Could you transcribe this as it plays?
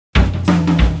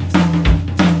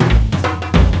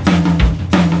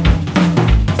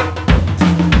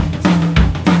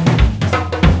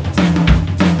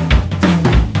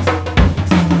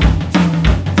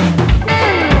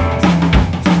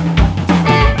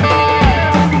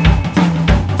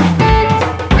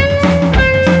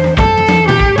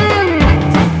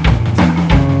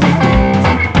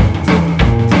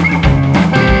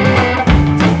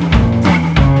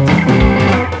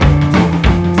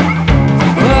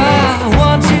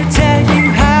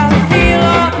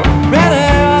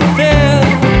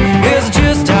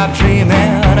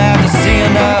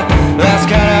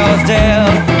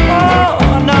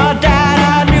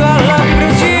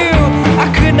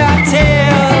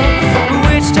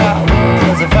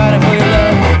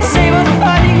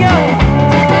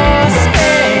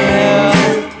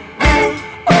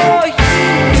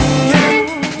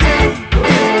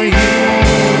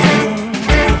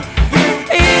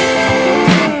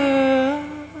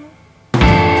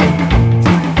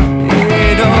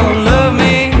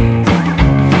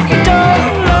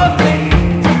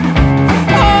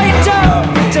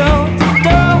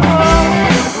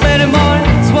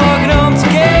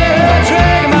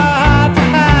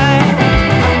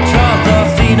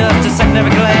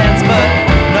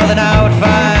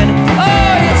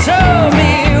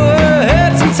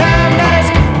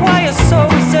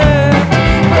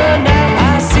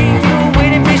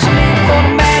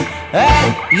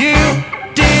you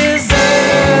deserve.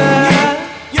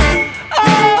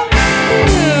 Oh,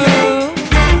 you,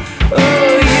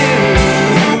 oh, you.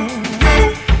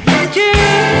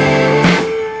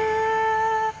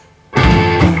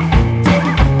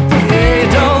 You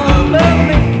don't love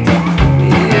me,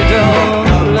 you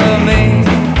don't love me.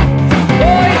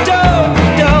 Oh, you don't.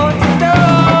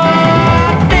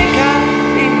 I think I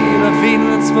feel a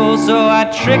feeling that's full, so I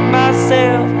trick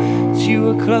myself that you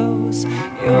were close.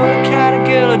 You're the kind of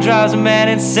girl who drives a man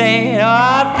insane. Oh,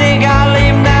 I think I'll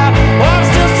leave now. Oh, I'm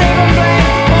still